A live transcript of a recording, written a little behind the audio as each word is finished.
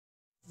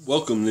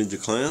Welcome,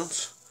 Ninja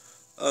Clowns.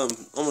 I'm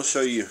going to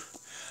show you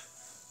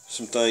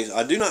some things.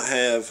 I do not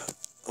have,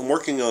 I'm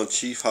working on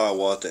Chief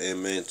Hiawatha and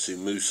Mansu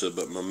Musa,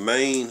 but my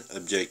main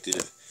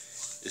objective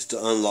is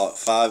to unlock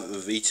 5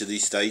 of each of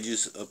these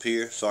stages up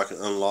here so I can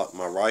unlock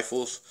my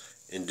rifles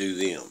and do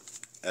them.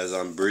 As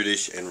I'm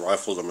British and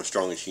rifles are my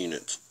strongest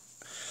units.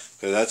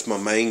 So that's my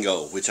main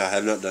goal, which I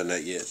have not done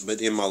that yet.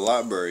 But in my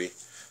library,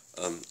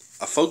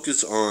 I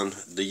focus on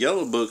the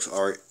yellow books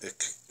are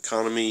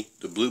economy,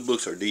 the blue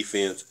books are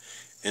defense,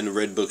 and the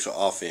red books are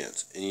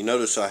offense. And you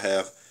notice I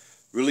have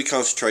really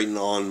concentrating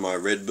on my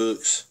red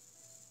books,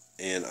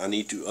 and I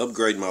need to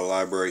upgrade my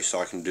library so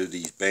I can do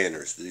these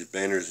banners. These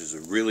banners is a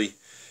really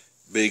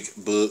big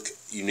book.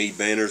 You need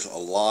banners a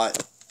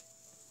lot,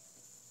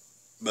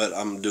 but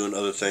I'm doing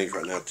other things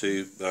right now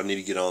too, but I need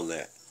to get on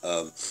that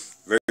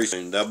very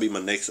soon. That'll be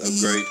my next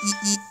upgrade.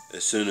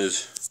 As soon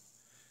as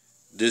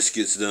this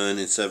gets done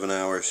in 7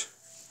 hours,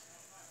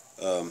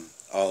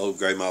 I'll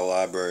upgrade my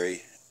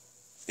library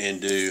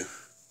and do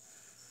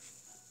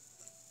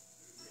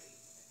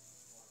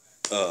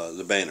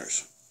the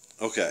banners.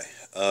 Okay,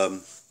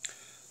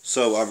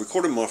 so I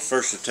recorded my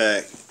first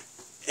attack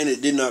and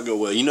it did not go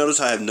well. You notice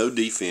I have no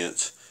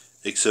defense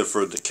except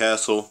for the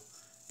castle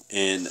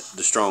and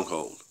the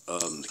stronghold.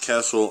 The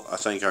castle, I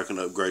think I can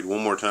upgrade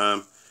one more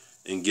time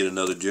and get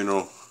another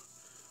general,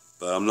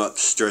 but I'm not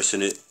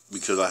stressing it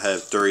because I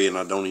have 3 and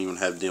I don't even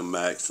have them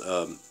max.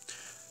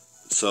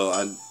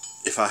 So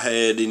if I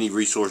had any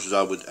resources,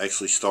 I would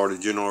actually start a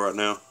general right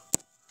now,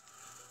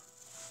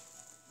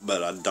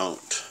 but I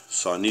don't.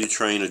 So I need to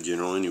train a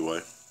general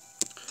anyway.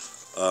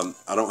 I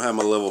don't have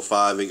my level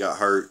 5, it got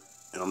hurt,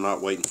 and I'm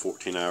not waiting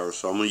 14 hours,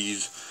 so I'm going to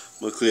use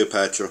my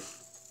Cleopatra.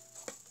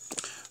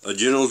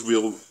 Generals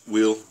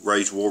will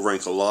raise war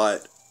rank a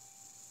lot,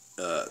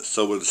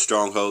 so will the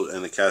stronghold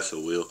and the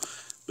castle will.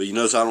 But you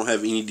notice I don't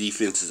have any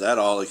defenses at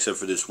all except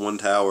for this one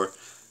tower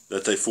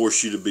that they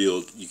force you to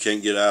build. You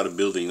can't get out of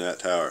building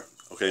that tower.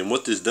 Okay, and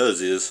what this does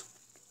is,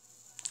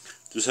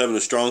 just having a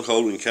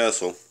stronghold and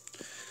castle,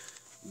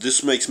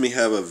 this makes me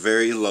have a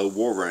very low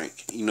war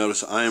rank. You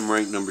notice I am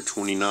ranked number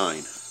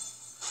 29.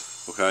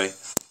 Okay,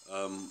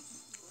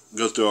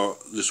 go through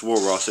this war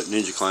ross at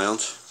Ninja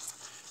Clowns,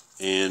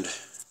 and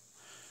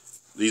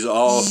these are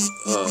all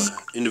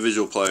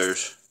individual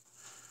players,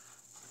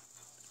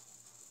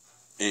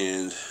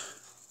 and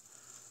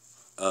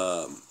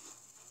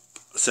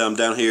so I'm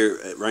down here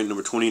at rank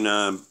number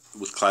 29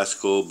 with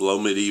classical, below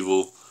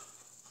medieval,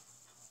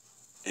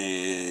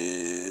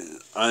 and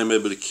I am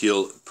able to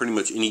kill pretty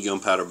much any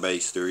gunpowder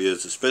base there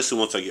is, especially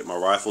once I get my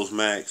rifles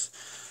max.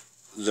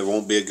 There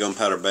won't be a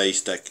gunpowder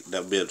base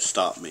that'll be able to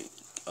stop me.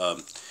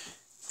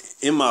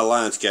 In my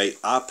Alliance Gate,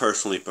 I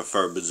personally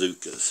prefer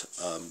bazookas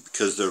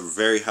because they're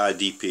very high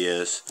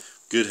DPS,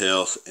 good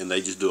health, and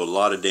they just do a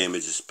lot of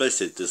damage,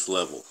 especially at this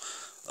level.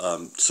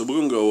 So we're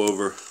going to go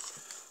over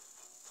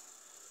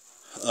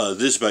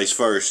this base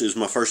first. It was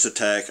my first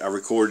attack. I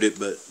recorded it,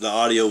 but the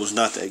audio was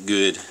not that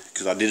good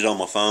because I did it on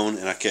my phone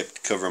and I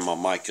kept covering my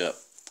mic up.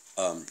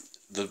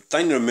 The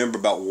thing to remember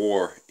about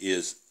war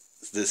is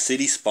the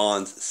city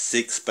spawns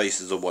 6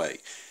 spaces away,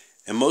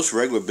 and most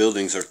regular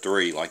buildings are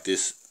 3, like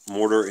this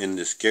mortar and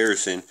this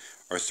garrison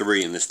are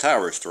 3, and this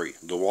tower is 3.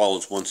 The wall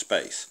is 1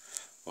 space.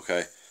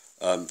 Okay,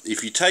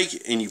 if you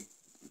take and you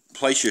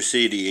place your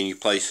city and you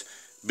place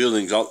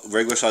buildings,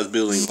 regular sized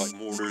buildings like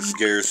mortars,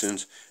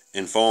 garrisons,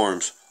 and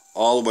farms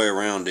all the way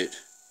around it,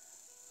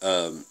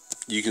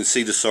 you can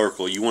see the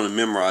circle. You want to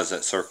memorize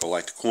that circle,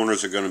 like the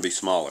corners are going to be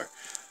smaller.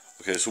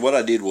 Okay, so what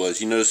I did was,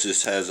 you notice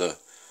this has a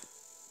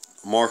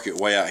market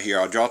way out here.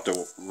 I dropped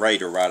a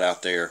raider right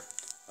out there,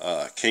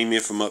 came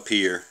in from up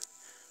here,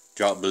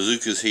 dropped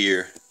bazookas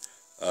here.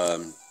 I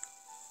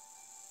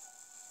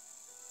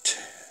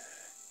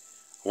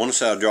want to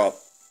say I dropped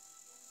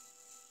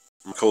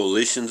my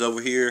coalitions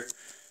over here,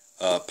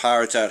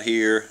 pirates out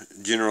here,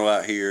 general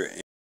out here,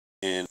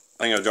 and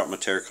I think I dropped my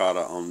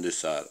terracotta on this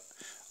side,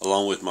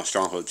 along with my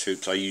stronghold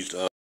troops. I used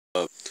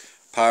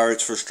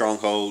pirates for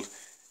stronghold,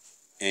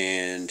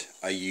 and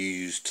I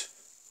used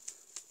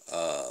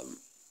the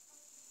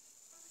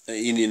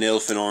Indian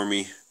Elephant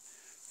Army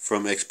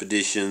from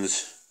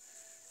expeditions,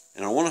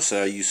 and I want to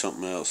say I used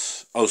something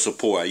else. Oh,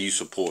 Sepoy. I used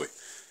Sepoy,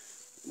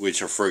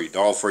 which are free.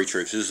 They're all free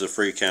troops. This is a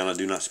free account. I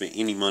do not spend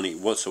any money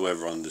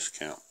whatsoever on this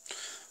account.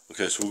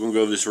 Okay, so we're going to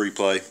go over this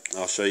replay.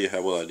 I'll show you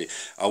how well I did.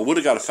 I would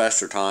have got a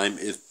faster time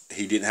if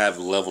he didn't have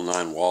level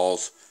 9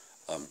 walls.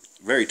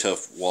 Very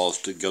tough walls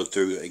to go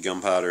through a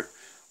gunpowder,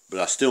 but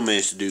I still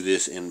managed to do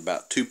this in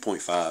about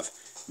 2.5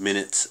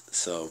 minutes,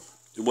 so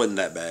it wasn't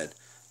that bad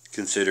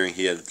considering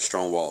he had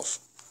strong walls.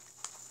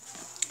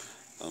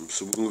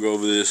 So we're going to go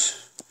over this.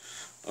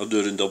 I'll do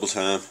it in double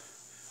time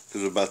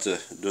because we're about to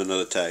do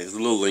another attack. It's a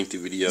little lengthy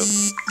video.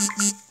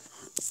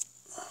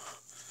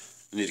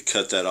 I need to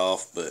cut that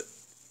off, but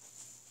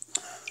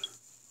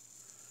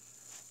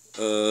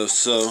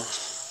so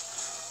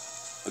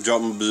I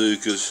dropped my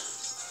bazookas,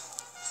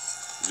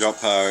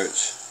 dropped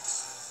pirates,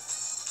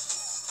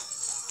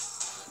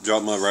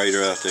 dropped my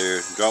raider out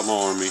there, dropped my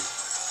army,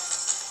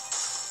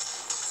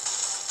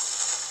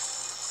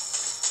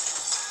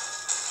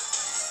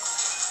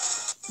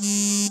 I'm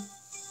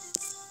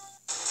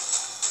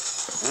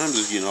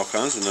just getting all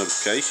kinds of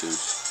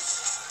notifications.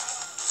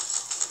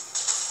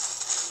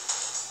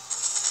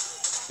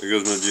 There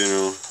goes my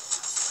general.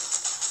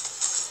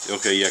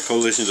 Okay, yeah,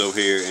 coalition's over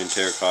here in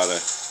terracotta.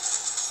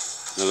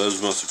 Now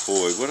those must have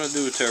deployed. What did I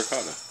do with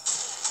terracotta?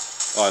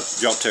 Oh, I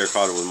dropped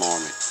terracotta with my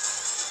army.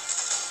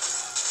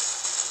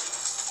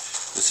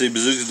 And see,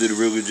 bazookas did a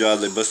real good job.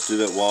 They busted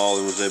through that wall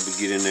and was able to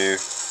get in there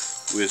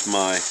with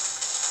my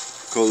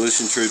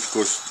coalition troops. Of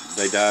course,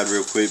 they died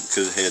real quick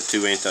because they had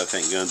 2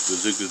 anti-tank guns.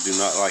 Bazookas do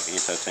not like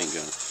anti-tank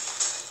guns.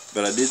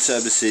 But I did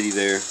stab the city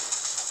there,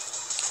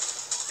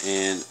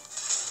 and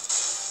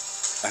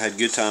I had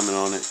good timing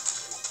on it.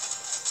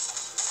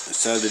 I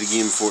stabbed it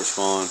again before it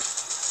spawned,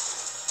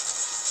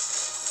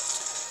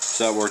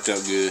 so that worked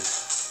out good.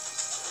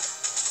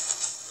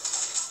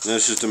 Now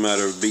it's just a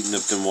matter of beating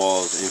up them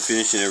walls and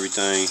finishing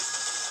everything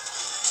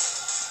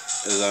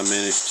as I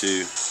managed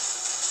to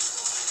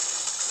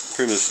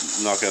pretty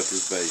much knock out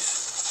this base.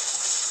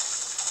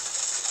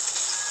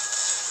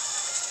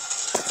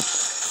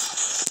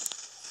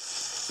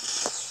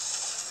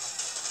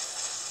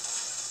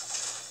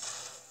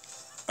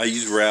 I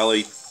use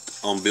rally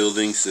on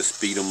buildings to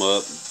speed them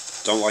up.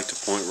 Don't like to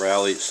point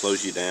rally; it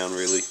slows you down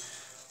really,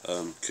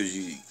 because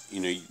you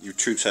know your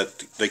troops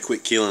they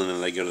quit killing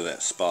and they go to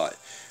that spot.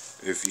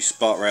 If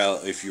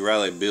you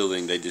rally a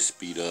building, they just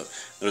speed up.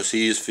 Notice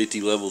he is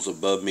 50 levels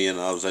above me, and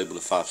I was able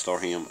to 5-star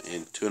him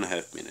in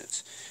 2.5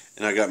 minutes,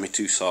 and I got me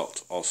 2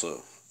 salt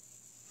also.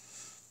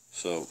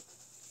 So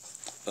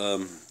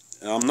I'm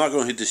not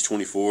going to hit this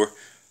 24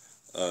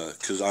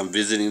 because I'm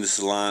visiting this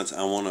alliance.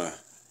 I want to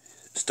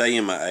stay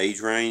in my age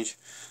range,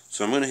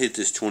 so I'm going to hit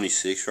this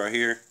 26 right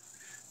here,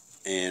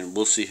 and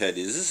we'll see how it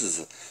is. This is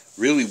a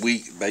really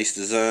weak base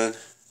design,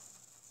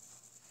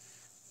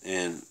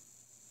 and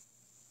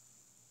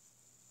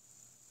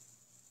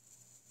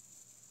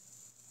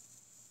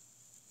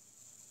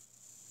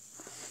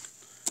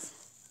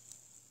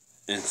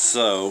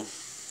so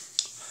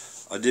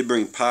I did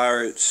bring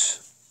pirates.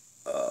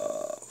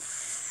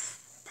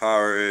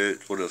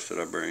 What else did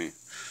I bring?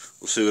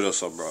 We'll see what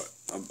else I brought.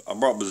 I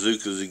brought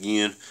bazookas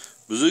again.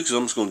 Bazookas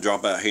I'm just going to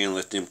drop out here and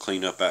let them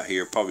clean up out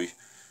here. Probably,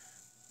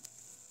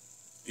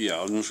 yeah,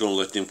 I'm just going to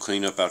let them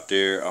clean up out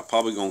there. I'm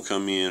probably going to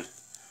come in,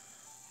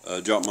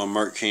 drop my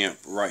merc camp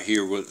right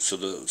here so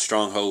the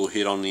stronghold will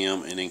hit on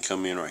them, and then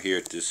come in right here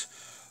at this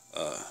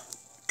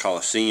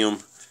Coliseum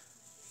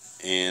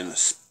and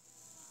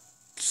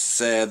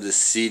sab the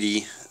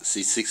city.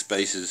 See, 6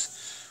 bases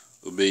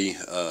will be,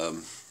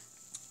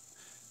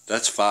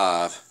 that's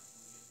 5.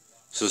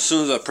 So as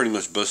soon as I pretty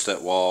much bust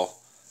that wall,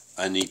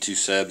 I need to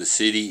sab the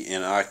city,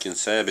 and I can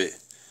sab it.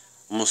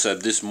 I'm going to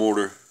sab this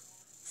mortar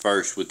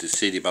first with the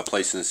city by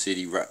placing the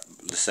city,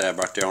 the sab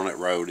right there on that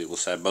road. It will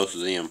sab both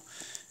of them,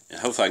 and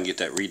hopefully I can get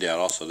that redoubt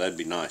also. That'd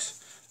be nice.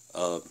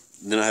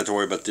 Then I have to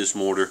worry about this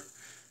mortar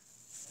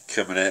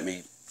coming at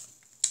me.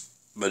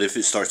 But if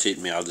it starts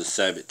hitting me, I'll just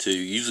sab it too. It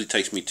usually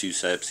takes me 2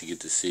 sabs to get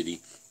the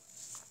city.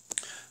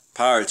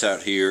 Pirates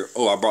out here.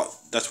 Oh,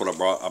 that's what I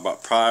brought. I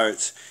brought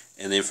pirates,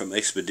 and then from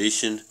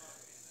expedition,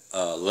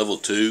 level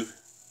 2,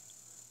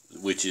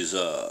 which is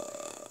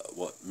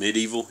what,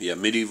 medieval? Yeah,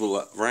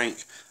 medieval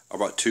rank. I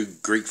brought 2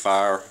 Greek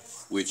fire,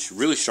 which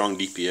really strong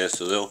DPS,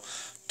 so they'll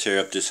tear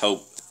up this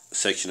whole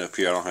section up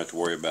here. I don't have to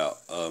worry about.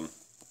 And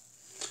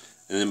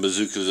then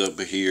bazookas up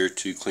here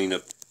to clean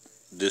up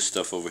this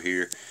stuff over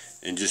here,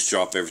 and just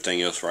drop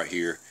everything else right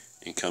here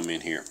and come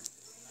in here.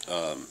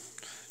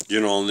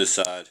 General on this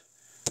side,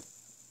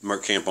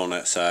 merc camp on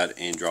that side,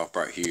 and drop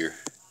right here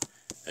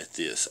at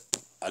this.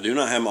 I do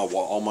not have my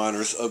wall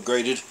miners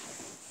upgraded,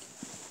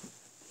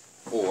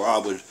 or I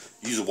would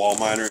use a wall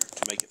miner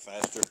to make it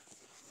faster,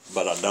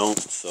 but I don't,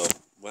 so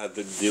we'll have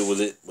to deal with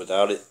it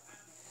without it.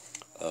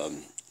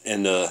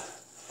 And the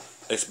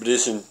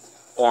expedition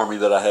army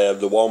that I have,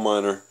 the wall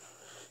miner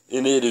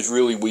in it is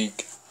really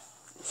weak,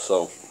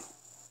 so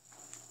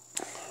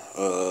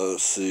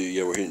let's see,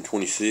 yeah, we're hitting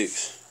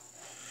 26,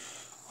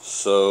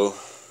 so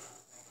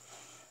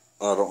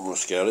I don't want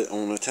to scout it, I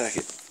want to attack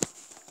it.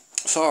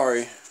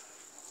 Sorry.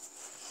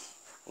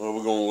 Well,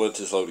 we're going to let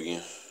this load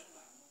again.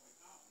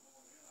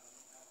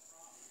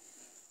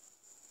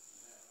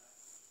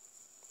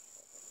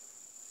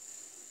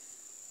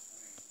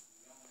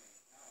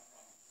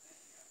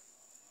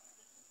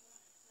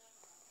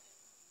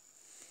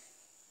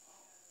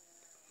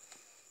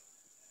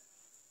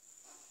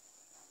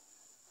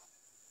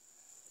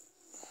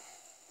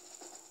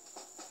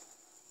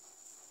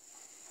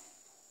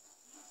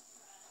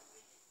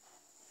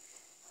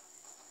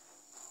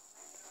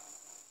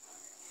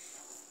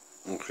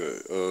 Okay,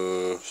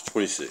 it's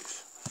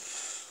 26.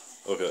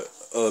 Okay,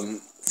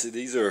 see,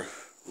 these are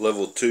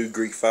level 2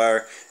 Greek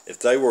fire. If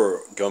they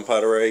were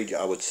gunpowder age,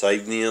 I would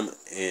save them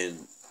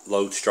and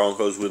load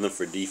strongholds with them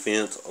for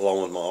defense,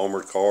 along with my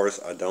armored cars.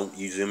 I don't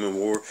use them in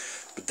war,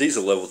 but these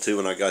are level 2,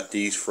 and I got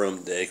these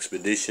from the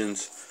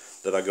expeditions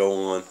that I go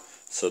on,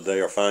 so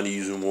they are fine to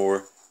use in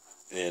war.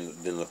 And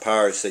then the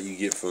pirates that you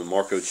get from the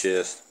Marco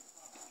chest,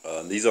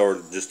 these are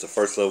just the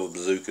first level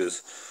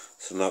bazookas,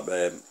 so not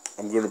bad.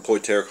 I'm going to deploy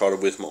terracotta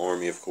with my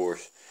army, of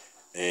course,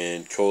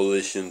 and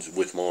coalitions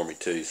with my army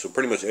too. So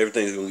pretty much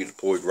everything's going to get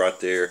deployed right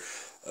there.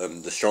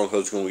 The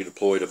stronghold's going to be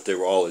deployed up there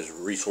where all his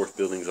resource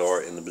buildings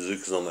are, and the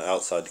bazooka's on the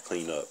outside to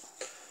clean up.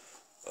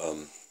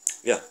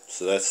 Yeah,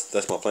 so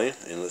that's my plan,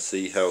 and let's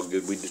see how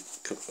good we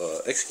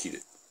execute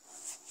it.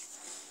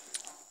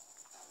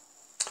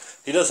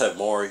 He does have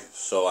Mari,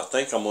 so I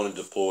think I'm going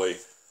to deploy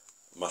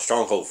my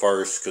stronghold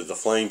first, because the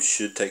flames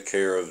should take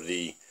care of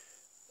the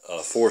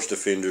forest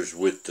defenders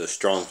with the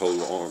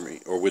stronghold army,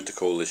 or with the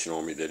coalition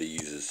army that he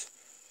uses.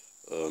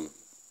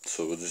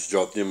 So we'll just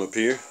drop them up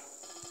here,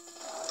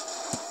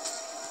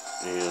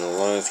 and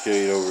Alliance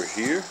Gate over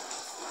here,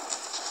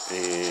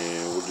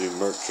 and we'll do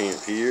Merc Camp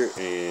here,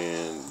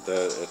 and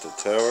that at the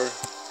tower,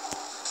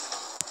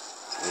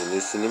 and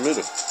this in the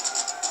middle.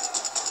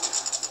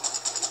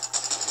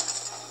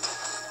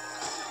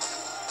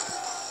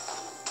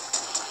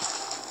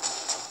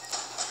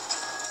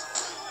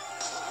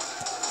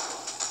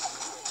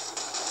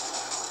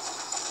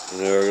 And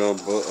there we go,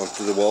 up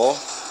to the wall.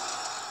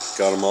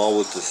 Got them all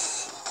with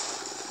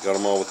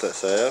that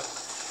salve.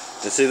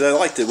 And see, they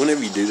like to,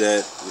 whenever you do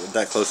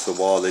that close to the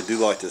wall, they do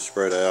like to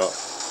spread out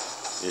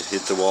and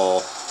hit the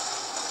wall.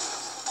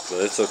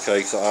 But it's okay,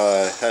 because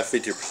I have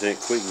 50%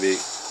 quick Vic,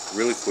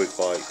 really quick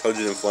like. Told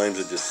you them flames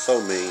are just so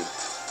mean.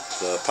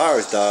 The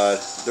pirates died,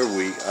 they're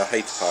weak. I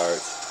hate the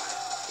pirates.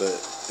 But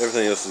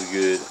everything else is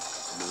good.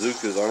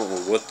 Bazookas, I don't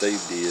know what they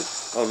did.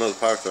 Oh no, the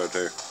pirates are right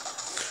there.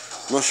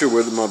 I'm not sure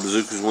where my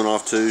bazookas went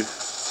off to.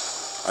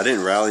 I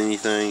didn't rally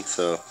anything,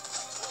 so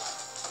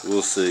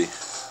we'll see.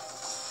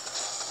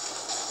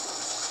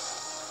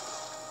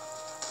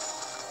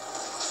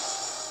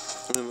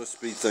 And let's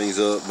speed things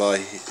up by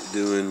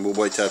doing, we'll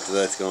wait till after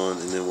that's gone,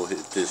 and then we'll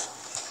hit this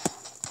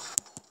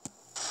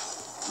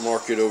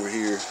market over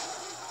here.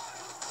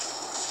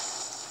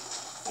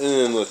 And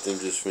then let them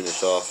just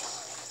finish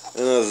off.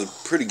 And that was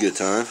a pretty good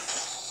time.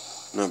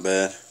 Not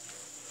bad.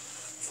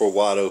 For a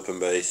wide open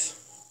base.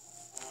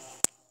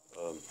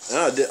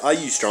 And I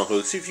use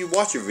strongholds. See, if you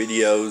watch your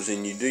videos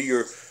and you do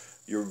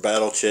your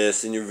battle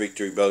chest and your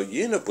victory boat,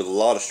 you end up with a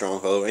lot of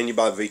stronghold. And you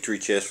buy victory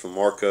chest from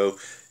Marco,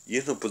 you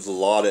end up with a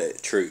lot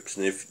of troops.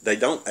 And if they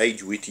don't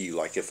age with you,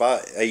 like if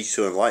I age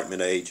to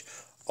enlightenment age,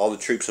 all the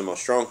troops in my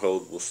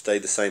stronghold will stay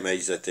the same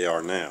age that they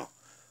are now.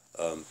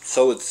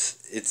 So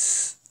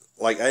it's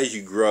like as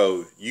you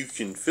grow, you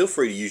can feel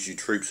free to use your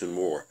troops in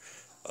war.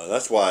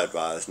 That's why I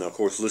advise. Now, of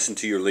course, listen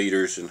to your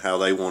leaders and how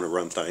they want to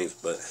run things,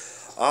 but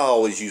I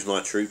always use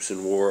my troops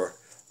in war,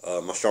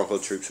 my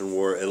stronghold troops in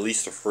war, at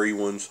least the free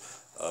ones.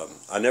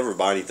 I never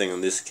buy anything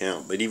on this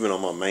account, but even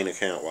on my main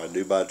account where I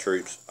do buy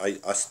troops, I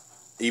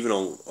even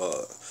on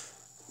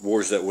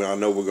wars that when I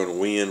know we're going to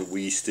win,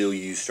 we still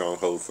use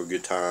stronghold for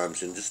good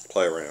times and just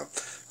play around.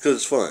 Because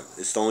it's fun.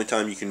 It's the only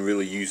time you can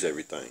really use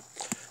everything.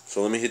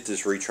 So let me hit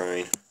this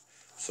retrain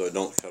so it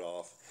don't cut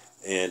off.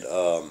 And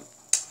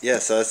yeah,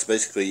 so that's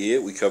basically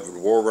it. We covered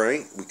war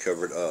rank. We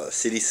covered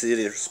city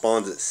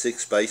spawns at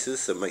 6 spaces,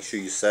 so make sure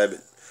you sab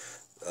it.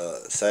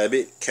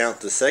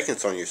 Count the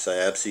seconds on your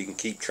sab so you can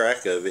keep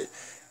track of it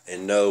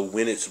and know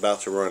when it's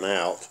about to run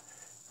out,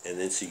 and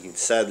then so you can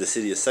sab the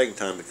city a second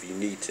time if you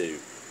need to.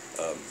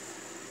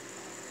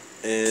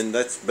 And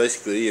that's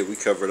basically it. We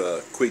covered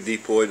a quick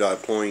deploy,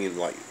 deploying in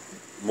like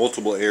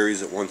multiple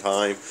areas at one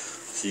time,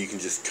 so you can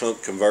just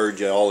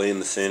converge all in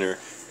the center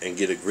and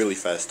get a really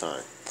fast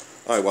time.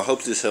 Alright, well, I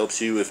hope this helps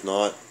you. If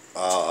not,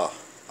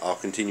 I'll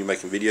continue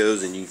making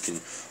videos, and you can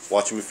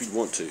watch them if you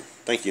want to.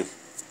 Thank you.